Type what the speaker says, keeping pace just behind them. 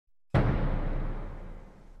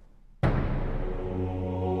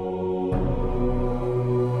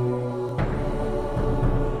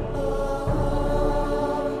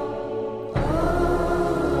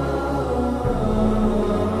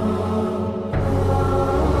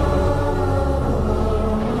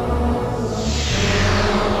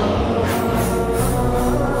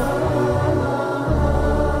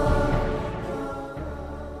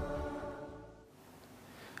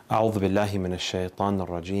أعوذ بالله من الشيطان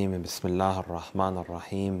الرجيم بسم الله الرحمن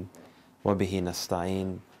الرحيم وبه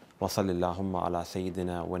نستعين وصل اللهم على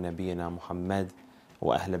سيدنا ونبينا محمد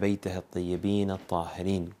وأهل بيته الطيبين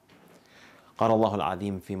الطاهرين. قال الله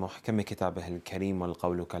العظيم في محكم كتابه الكريم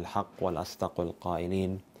والقول كالحق والأصدق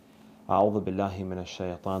القائلين أعوذ بالله من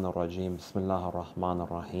الشيطان الرجيم بسم الله الرحمن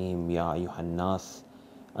الرحيم يا أيها الناس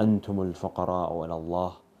أنتم الفقراء إلى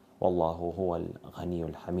الله والله هو الغني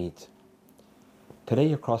الحميد.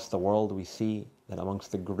 Today across the world we see that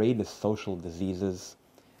amongst the greatest social diseases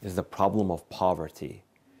is the problem of poverty.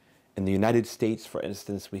 In the United States, for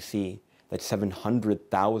instance, we see that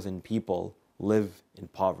 700,000 people live in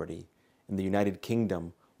poverty. In the United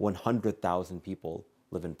Kingdom, 100,000 people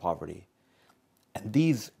live in poverty. And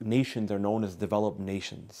these nations are known as developed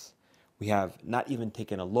nations. We have not even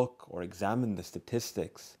taken a look or examined the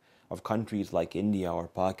statistics of countries like India or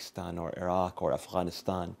Pakistan or Iraq or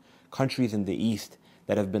Afghanistan, countries in the East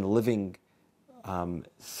that have been living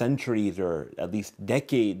centuries or at least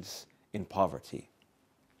decades in poverty.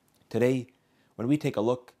 Today, when we take a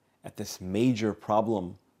look at this major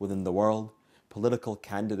problem within the world, political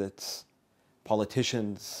candidates,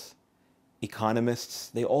 politicians, economists,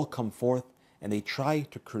 they all come forth and they try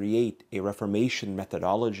to create a reformation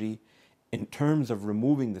methodology in terms of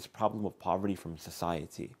removing this problem of poverty from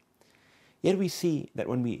society. Yet we see that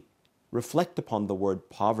when we reflect upon the word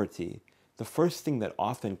poverty, the first thing that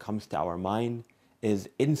often comes to our mind is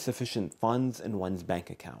insufficient funds in one's bank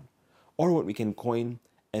account, or what we can coin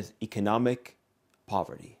as economic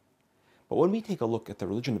poverty. But when we take a look at the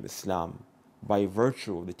religion of Islam, by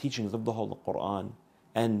virtue of the teachings of the Holy Quran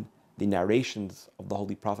and the narrations of the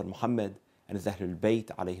Holy Prophet Muhammad and his Ahlul-Bait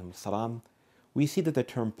alayhim salam, we see that the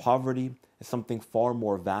term poverty is something far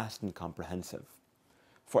more vast and comprehensive.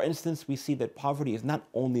 For instance, we see that poverty is not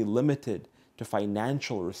only limited to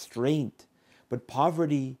financial restraint, but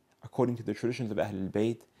poverty, according to the traditions of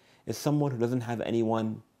Ahlul-Bait, is someone who doesn't have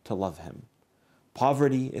anyone to love him.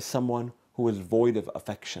 Poverty is someone who is void of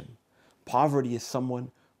affection. Poverty is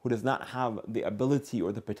someone who does not have the ability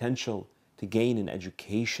or the potential to gain an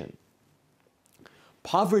education.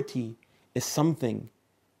 Poverty is something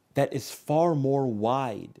that is far more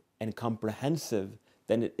wide and comprehensive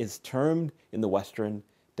than it is termed in the Western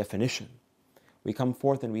definition. We come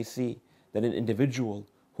forth and we see that an individual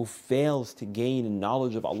who fails to gain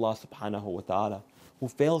knowledge of Allah subhanahu wa ta'ala, who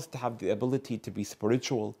fails to have the ability to be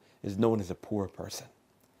spiritual, is known as a poor person.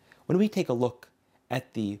 When we take a look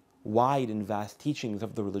at the wide and vast teachings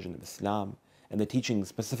of the religion of Islam and the teachings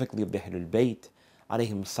specifically of the Ahlul-Bait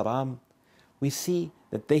alayhim salam, we see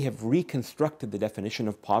that they have reconstructed the definition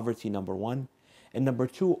of poverty, number one, and number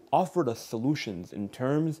two, offered us solutions in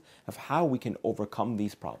terms of how we can overcome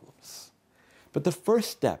these problems. But the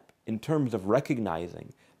first step in terms of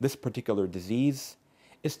recognizing this particular disease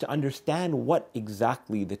is to understand what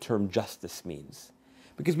exactly the term justice means.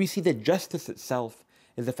 Because we see that justice itself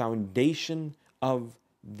is the foundation of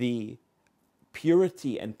the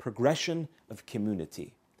purity and progression of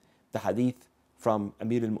community. The hadith from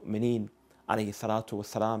Amir al-Mu'mineen alayhi salatu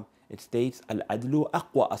wasalam, it states, Al-adlu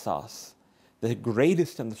aqwa asas. The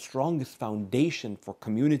greatest and the strongest foundation for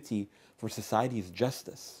community, for society, is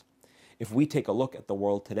justice. If we take a look at the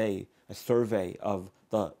world today, a survey of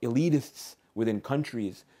the elitists within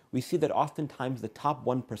countries, we see that oftentimes the top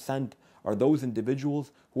 1% are those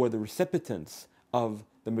individuals who are the recipients of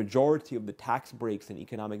the majority of the tax breaks and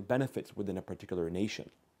economic benefits within a particular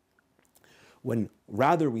nation. When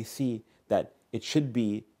rather we see that it should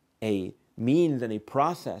be a means and a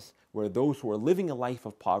process where those who are living a life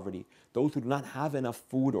of poverty, those who do not have enough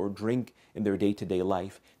food or drink in their day-to-day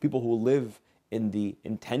life, people who live in the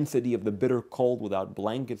intensity of the bitter cold without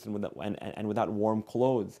blankets and without warm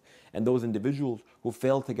clothes, and those individuals who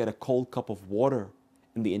fail to get a cold cup of water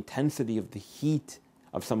in the intensity of the heat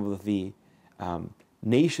of some of the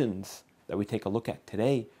nations that we take a look at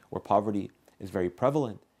today, where poverty is very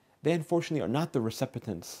prevalent, they unfortunately are not the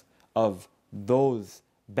recipients of those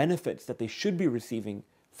benefits that they should be receiving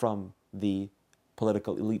from the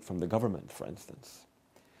political elite, from the government, for instance.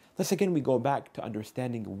 Thus again, we go back to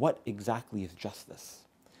understanding what exactly is justice.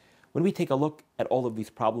 When we take a look at all of these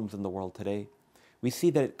problems in the world today, we see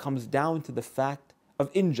that it comes down to the fact of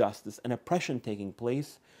injustice and oppression taking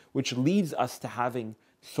place, which leads us to having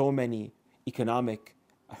so many economic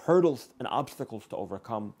hurdles and obstacles to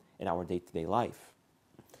overcome in our day-to-day life.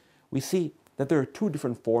 We see that there are two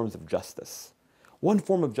different forms of justice. One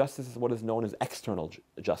form of justice is what is known as external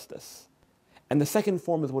justice. And the second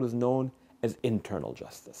form is what is known as internal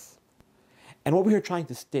justice. And what we are trying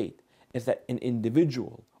to state is that an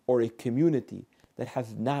individual or a community that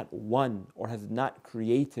has not won or has not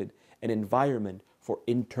created an environment for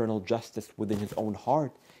internal justice within his own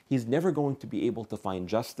heart, he's never going to be able to find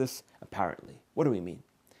justice, apparently. What do we mean?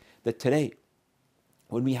 That today,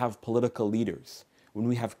 when we have political leaders, when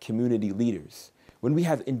we have community leaders, when we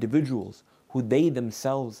have individuals who they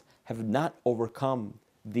themselves have not overcome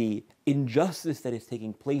the injustice that is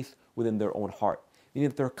taking place within their own heart, meaning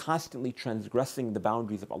that they're constantly transgressing the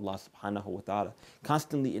boundaries of Allah subhanahu wa ta'ala,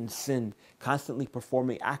 constantly in sin, constantly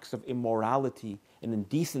performing acts of immorality and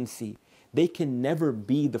indecency, they can never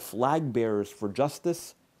be the flag bearers for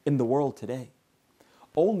justice in the world today.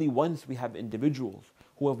 Only once we have individuals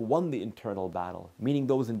who have won the internal battle, meaning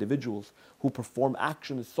those individuals who perform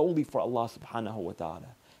actions solely for Allah subhanahu wa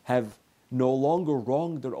ta'ala, have no longer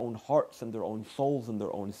wronged their own hearts and their own souls and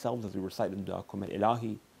their own selves, as we recite in Dua Kum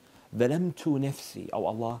al-Ilahi, ظَلَمْتُ نَفْسِي, O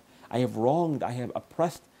Allah, I have wronged, I have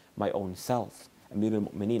oppressed my own self. Amir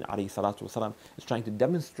al-Mu'mineen alayhi salatu wasalam is trying to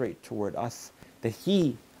demonstrate toward us that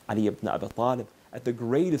he, Ali ibn Abi Talib, at the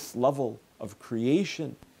greatest level of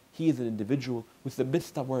creation, he is an individual who submits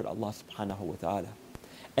to the word Allah subhanahu wa ta'ala.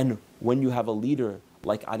 And when you have a leader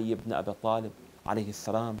like Ali ibn Abi Talib alayhi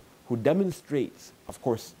salam, who demonstrates, of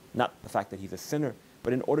course, not the fact that he's a sinner,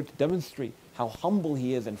 but in order to demonstrate how humble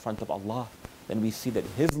he is in front of Allah, then we see that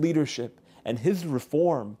his leadership and his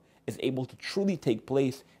reform is able to truly take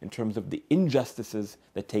place in terms of the injustices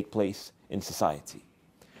that take place in society.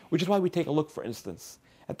 Which is why we take a look, for instance,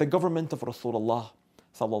 at the government of Rasulullah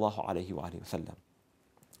sallallahu alayhi wa sallam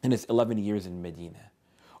in his 11 years in Medina.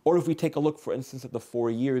 Or if we take a look, for instance, at the 4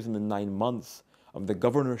 years and the 9 months of the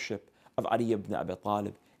governorship of Ali ibn Abi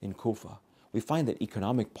Talib in Kufa, we find that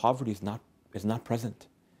economic poverty is not present.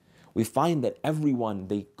 We find that everyone,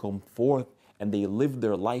 they come forth and they live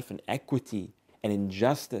their life in equity and in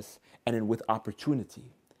justice and with opportunity.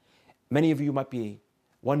 Many of you might be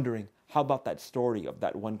wondering, how about that story of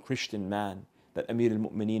that one Christian man that Amir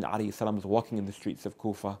al-Mu'mineen alayhi salam is walking in the streets of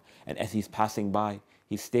Kufa, and as he's passing by,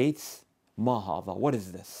 he states, "Ma hadha, what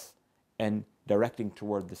is this?" and directing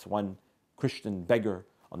toward this one Christian beggar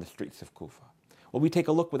on the streets of Kufa. Well, we take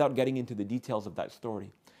a look, without getting into the details of that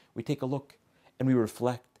story, we take a look and we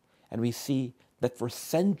reflect and we see that for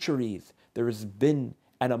centuries there has been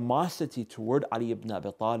animosity toward Ali ibn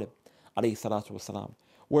Abi Talib alayhi salatu wasalam,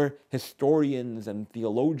 where historians and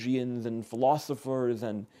theologians and philosophers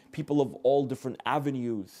and people of all different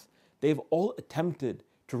avenues, they've all attempted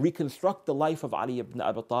to reconstruct the life of Ali ibn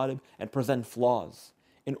Abi Talib and present flaws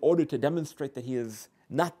in order to demonstrate that he is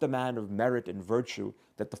not the man of merit and virtue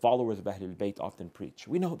that the followers of Ahlul-Bait often preach.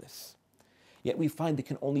 We know this. Yet we find they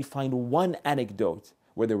can only find one anecdote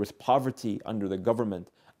where there was poverty under the government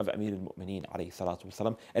of Amir al-Mu'mineen alayhi salatu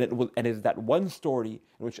wasalam, and it is that one story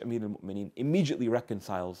in which Amir al-Mu'mineen immediately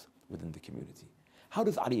reconciles within the community. How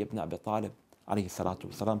does Ali ibn Abi Talib alayhi salatu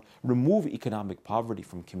wasalam remove economic poverty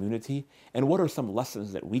from community, and what are some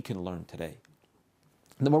lessons that we can learn today?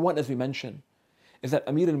 Number one, as we mentioned, is that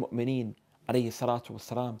Amir al-Mu'mineen alayhi salatu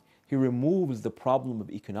wasalam, he removes the problem of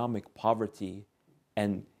economic poverty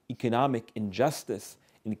and economic injustice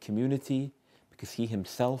in the community because he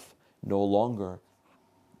himself no longer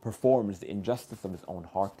performs the injustice of his own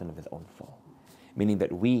heart and of his own soul. Meaning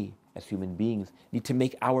that we, as human beings, need to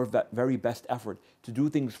make our very best effort to do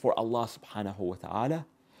things for Allah subhanahu wa ta'ala.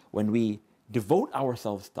 When we devote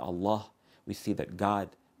ourselves to Allah, we see that God,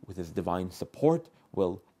 with His divine support,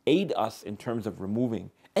 will aid us in terms of removing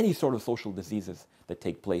any sort of social diseases that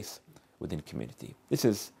take place within community. This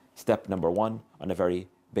is step number one on a very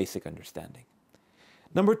basic understanding.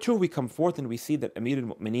 Number two, we come forth and we see that Amir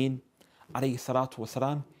al-Mu'mineen alayhi salatu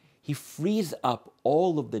wasalam, he frees up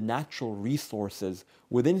all of the natural resources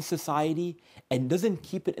within society and doesn't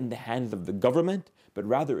keep it in the hands of the government, but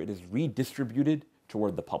rather it is redistributed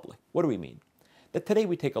toward the public. What do we mean? That today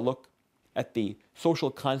we take a look at the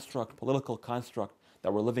social construct, political construct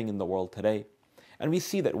that we're living in the world today, and we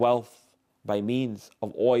see that wealth, by means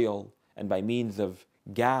of oil and by means of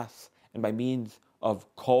gas and by means of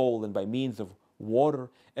coal and by means of water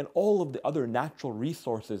and all of the other natural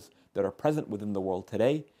resources that are present within the world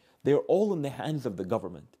today, they're all in the hands of the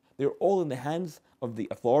government. They're all in the hands of the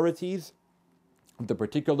authorities of the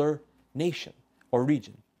particular nation or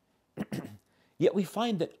region. Yet we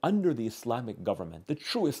find that under the Islamic government, the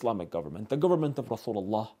true Islamic government, the government of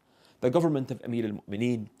Rasulullah, the government of Amir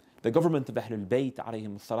al-Mu'mineen, the government of Ahlul-Bait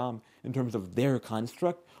alayhim salam, in terms of their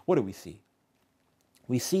construct, what do we see?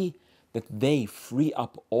 We see that they free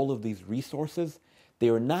up all of these resources. They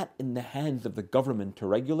are not in the hands of the government to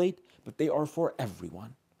regulate, but they are for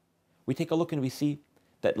everyone. We take a look and we see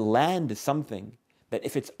that land is something that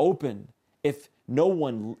if it's open, if no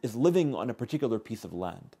one is living on a particular piece of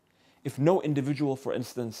land, if no individual, for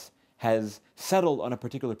instance, has settled on a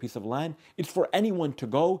particular piece of land, it's for anyone to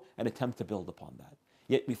go and attempt to build upon that.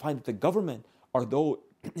 Yet we find that the government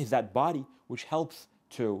is that body which helps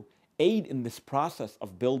to aid in this process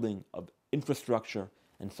of building of infrastructure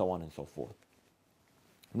and so on and so forth.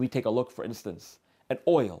 We take a look, for instance, at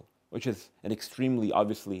oil, which is an extremely,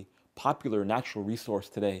 obviously, popular natural resource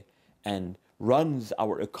today and runs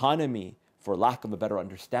our economy, for lack of a better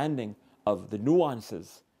understanding of the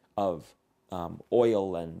nuances of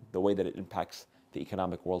oil and the way that it impacts the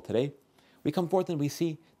economic world today. We come forth and we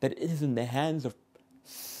see that it is in the hands of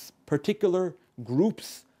particular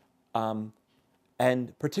groups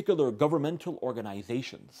and particular governmental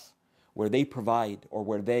organizations where they provide or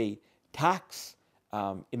where they tax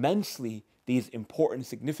immensely these important,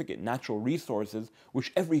 significant natural resources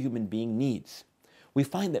which every human being needs. We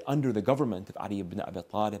find that under the government of Ali ibn Abi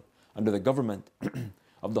Talib, under the government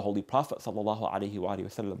of the Holy Prophet sallallahu alaihi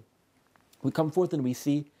wasallam, we come forth and we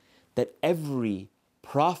see that every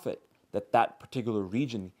profit that that particular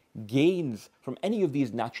region gains from any of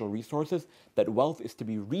these natural resources, that wealth is to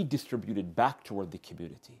be redistributed back toward the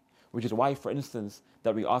community. Which is why, for instance,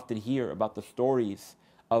 that we often hear about the stories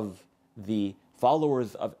of the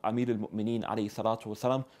followers of Amir al-Mu'mineen alayhi salatu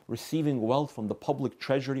wasalam receiving wealth from the public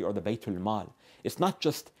treasury or the Baytul Mal. It's not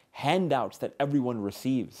just handouts that everyone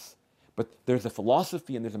receives, but there's a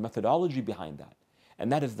philosophy and there's a methodology behind that.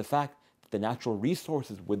 And that is the fact that the natural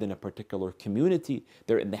resources within a particular community,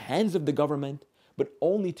 they're in the hands of the government, but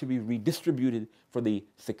only to be redistributed for the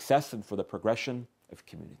success and for the progression of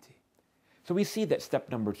community. So we see that step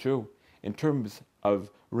number 2, in terms of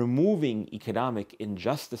removing economic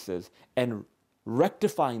injustices and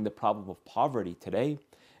rectifying the problem of poverty today,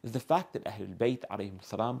 is the fact that Ahlul-Bait alayhim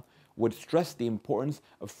salam would stress the importance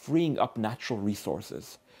of freeing up natural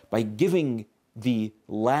resources by giving the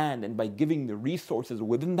land and by giving the resources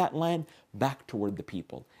within that land back toward the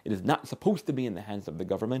people. It is not supposed to be in the hands of the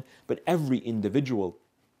government, but every individual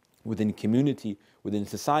within community, within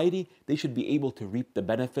society, they should be able to reap the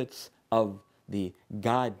benefits of the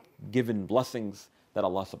God-given blessings that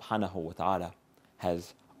Allah subhanahu wa ta'ala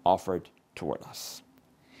has offered toward us.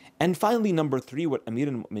 And finally, number 3, what Amir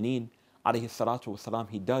al-Mu'mineen alayhi salatu wasalam,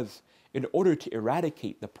 he does in order to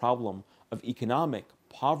eradicate the problem of economic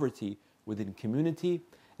poverty within community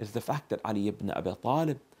is the fact that Ali ibn Abi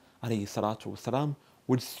Talib alayhi salatu wasalam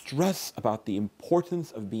would stress about the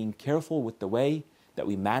importance of being careful with the way that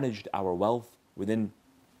we managed our wealth within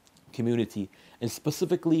community and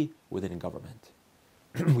specifically within government.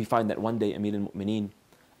 We find that one day Amir al-Mu'mineen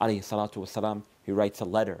alayhi salatu wasalam, he writes a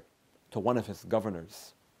letter to one of his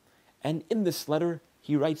governors. And in this letter,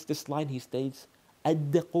 he writes this line, he states,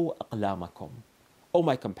 "Addiqu aqlamakum." Oh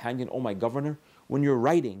my companion, oh my governor, when you're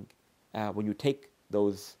writing, when you take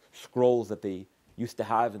those scrolls that they used to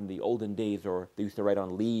have in the olden days, or they used to write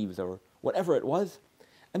on leaves, or whatever it was,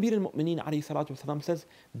 Amir al-Mu'mineen alayhi salatu wasalam says,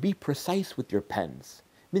 be precise with your pens.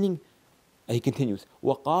 Meaning, he continues,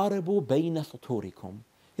 وَقَارِبُوا بَيْنَ سُطُورِكُمْ.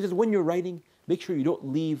 He says, when you're writing, make sure you don't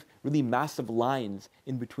leave really massive lines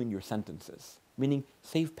in between your sentences. Meaning,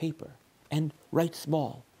 save paper and write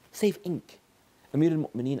small. Save ink. Amir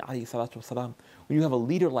al-Mu'mineen alayhi salatu wasalam, when you have a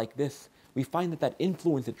leader like this, we find that that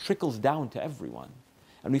influence, it trickles down to everyone.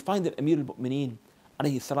 And we find that Amir al-Mu'mineen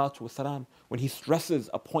alayhi salatu wasalam, when he stresses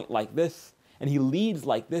a point like this, and he leads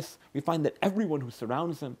like this, we find that everyone who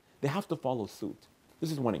surrounds him, they have to follow suit.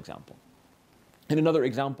 This is one example. And another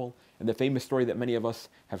example, in the famous story that many of us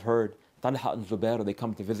have heard, Talha and Zubair, they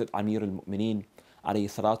come to visit Amir al-Mu'mineen alayhi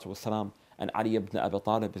salatu wasalam, and Ali ibn Abi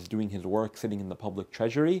Talib is doing his work, sitting in the public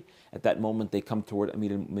treasury. At that moment, they come toward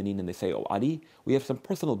Amir al-Mu'mineen and they say, "Oh Ali, we have some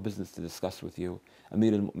personal business to discuss with you."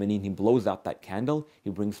 Amir al-Mu'mineen, he blows out that candle, he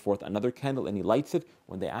brings forth another candle and he lights it.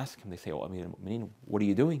 When they ask him, they say, "Oh Amir al-Mu'mineen, what are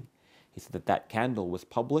you doing?" He said that that candle was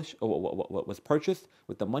was purchased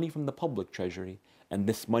with the money from the public treasury, and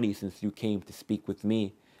this money, since you came to speak with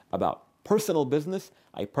me about personal business,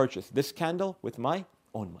 I purchased this candle with my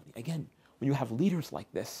own money. Again, when you have leaders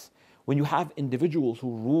like this, when you have individuals who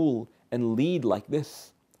rule and lead like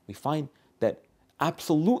this, we find that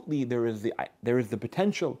absolutely there is the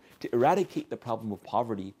potential to eradicate the problem of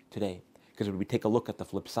poverty today. Because when we take a look at the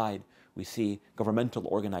flip side, we see governmental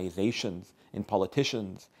organizations and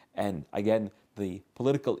politicians, and again, the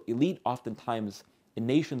political elite oftentimes in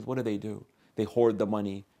nations, what do? They hoard the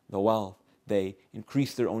money, the wealth, they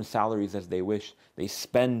increase their own salaries as they wish, they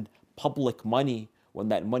spend public money when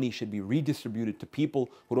that money should be redistributed to people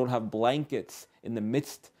who don't have blankets in the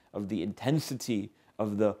midst of the intensity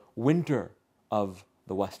of the winter of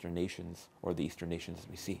the Western nations or the Eastern nations as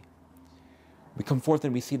we see. We come forth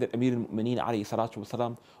and we see that Amir al-Mu'mineen alayhi salatu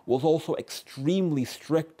wasalam was also extremely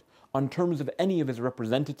strict on terms of any of his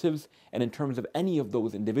representatives and in terms of any of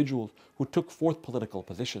those individuals who took forth political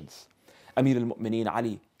positions. Amir al-Mu'mineen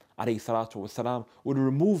Ali alayhi salatu wasalam would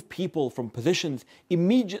remove people from positions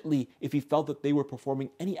immediately if he felt that they were performing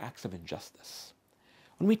any acts of injustice.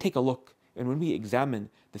 When we take a look and when we examine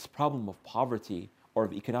this problem of poverty or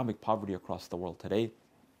of economic poverty across the world today,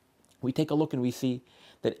 we take a look and we see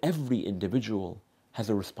that every individual has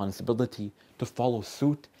a responsibility to follow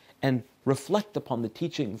suit and reflect upon the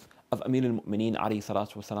teachings of Amir al-Mu'mineen alayhi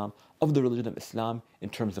salatu wasalam of the religion of Islam in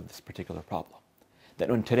terms of this particular problem. That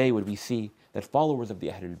when today when we see that followers of the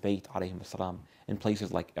Ahlul-Bait alayhim salam in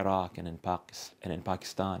places like Iraq and in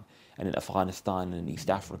Pakistan and in Afghanistan and in East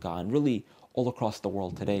Africa and really all across the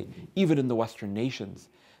world today, even in the Western nations,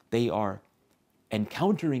 they are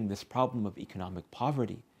encountering this problem of economic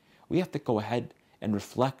poverty. We have to go ahead and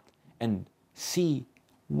reflect and see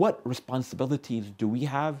what responsibilities do we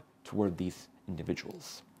have toward these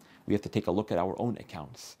individuals. We have to take a look at our own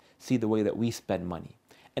accounts, see the way that we spend money.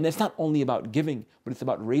 And it's not only about giving, but it's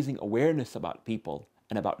about raising awareness about people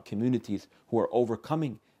and about communities who are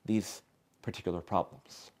overcoming these particular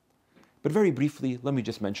problems. But very briefly, let me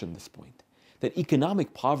just mention this point, that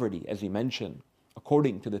economic poverty, as we mentioned,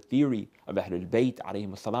 according to the theory of Ahlul-Bait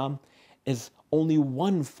alayhim salam, is only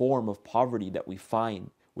one form of poverty that we find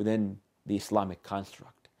within the Islamic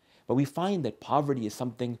construct. But we find that poverty is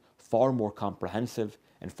something far more comprehensive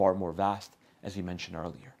and far more vast, as we mentioned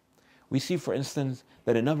earlier. We see, for instance,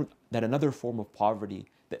 that another form of poverty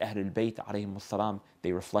that Ahlul-Bait alayhim salam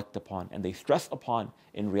they reflect upon and they stress upon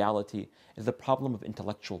in reality is the problem of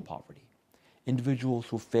intellectual poverty. Individuals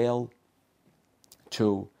who fail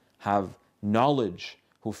to have knowledge,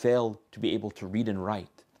 who fail to be able to read and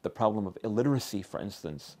write. The problem of illiteracy, for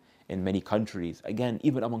instance, in many countries, again,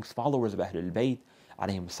 even amongst followers of Ahlul-Bait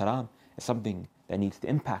alayhim salam, is something that needs to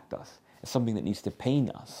impact us. It's something that needs to pain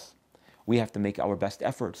us. We have to make our best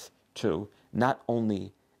efforts to not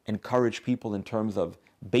only encourage people in terms of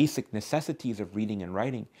basic necessities of reading and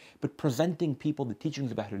writing, but presenting people the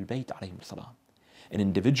teachings of Ahlul-Bait alayhim salam. An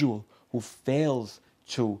individual who fails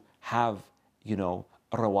to have,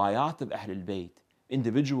 rawayat of Ahlul-Bait,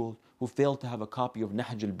 individuals who fail to have a copy of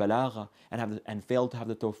Nahj al-Balagha and fail to have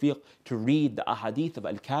the tawfiq to read the ahadith of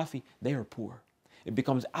Al-Kafi, they are poor. It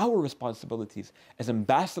becomes our responsibilities as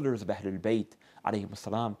ambassadors of Ahlul-Bait alayhim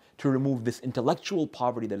salam to remove this intellectual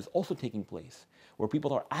poverty that is also taking place, where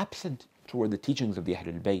people are absent toward the teachings of the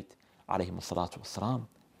Ahlul-Bait alayhim salatu wasalam.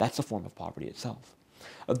 That's a form of poverty itself.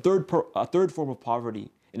 A third form of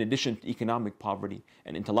poverty, in addition to economic poverty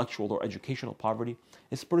and intellectual or educational poverty,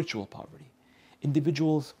 is spiritual poverty.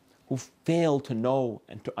 Individuals who fail to know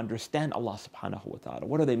and to understand Allah subhanahu wa ta'ala.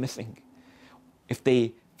 What are they missing? If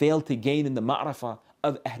they fail to gain in the ma'rifah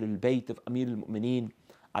of Ahlul-Bait, of Amir al-Mu'mineen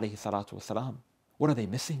alayhi salatu wasalam, what are they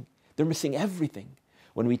missing? They're missing everything.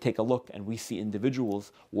 When we take a look and we see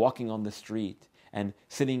individuals walking on the street and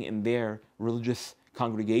sitting in their religious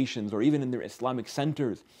congregations or even in their Islamic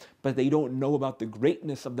centers, but they don't know about the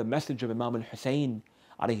greatness of the message of Imam al-Hussein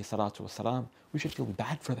alayhi salatu wasalam, we should feel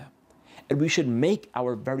bad for them. And we should make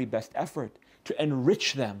our very best effort to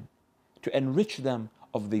enrich them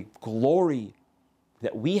of the glory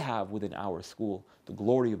that we have within our school, the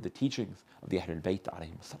glory of the teachings of the Ahlul-Bait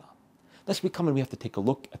alayhim salam. Thus we come and we have to take a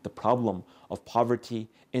look at the problem of poverty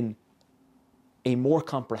in a more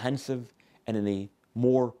comprehensive and in a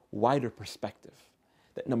more wider perspective.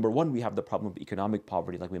 That number one, we have the problem of economic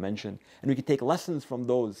poverty, like we mentioned, and we can take lessons from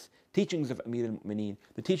those teachings of Amir al-Mu'mineen,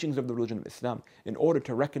 the teachings of the religion of Islam, in order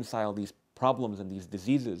to reconcile these problems and these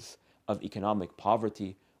diseases of economic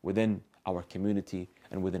poverty within our community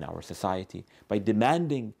and within our society, by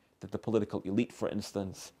demanding that the political elite, for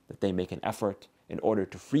instance, that they make an effort in order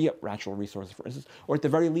to free up natural resources, for instance, or at the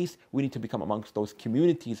very least, we need to become amongst those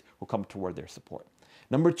communities who come toward their support.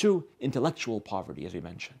 Number two, intellectual poverty, as we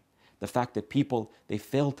mentioned. The fact that people, they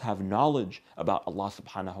fail to have knowledge about Allah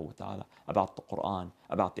subhanahu wa ta'ala, about the Quran,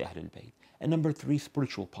 about the Ahlul-Bayt. And number three,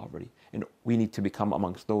 spiritual poverty. And we need to become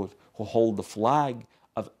amongst those who hold the flag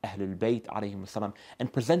of Ahlul-Bayt alayhim salam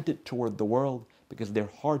and present it toward the world, because their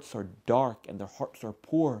hearts are dark and their hearts are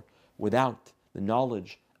poor without the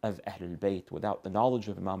knowledge of Ahlul-Bayt, without the knowledge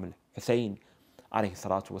of Imam al-Hussein alayhi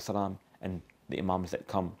salatu wasalam and the Imams that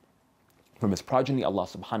come from his progeny. Allah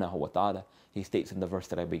subhanahu wa ta'ala, he states in the verse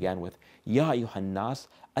that I began with, Ya ayyuhan nas,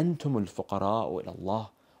 antumul fuqara'u ila Allah,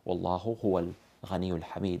 wallahu huwal ghaniyul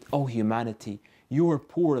hamid. O humanity, you are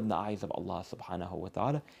poor in the eyes of Allah subhanahu wa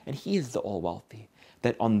ta'ala, and He is the all-wealthy.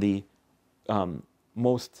 That on the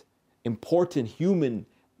most important human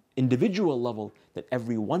individual level, that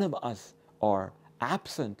every one of us are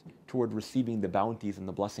absent toward receiving the bounties and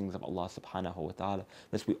the blessings of Allah subhanahu wa ta'ala.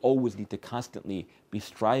 Thus we always need to constantly be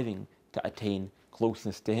striving to attain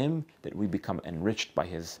closeness to Him, that we become enriched by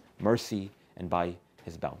His mercy and by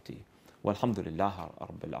His bounty. Walhamdulillah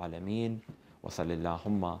Rabbil Alameen, wa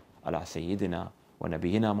sallallahu ala Sayyidina wa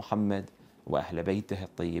Nabiyyina Muhammad wa Ahl Baytihi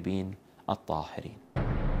at-Tayyibin at-Tahirin.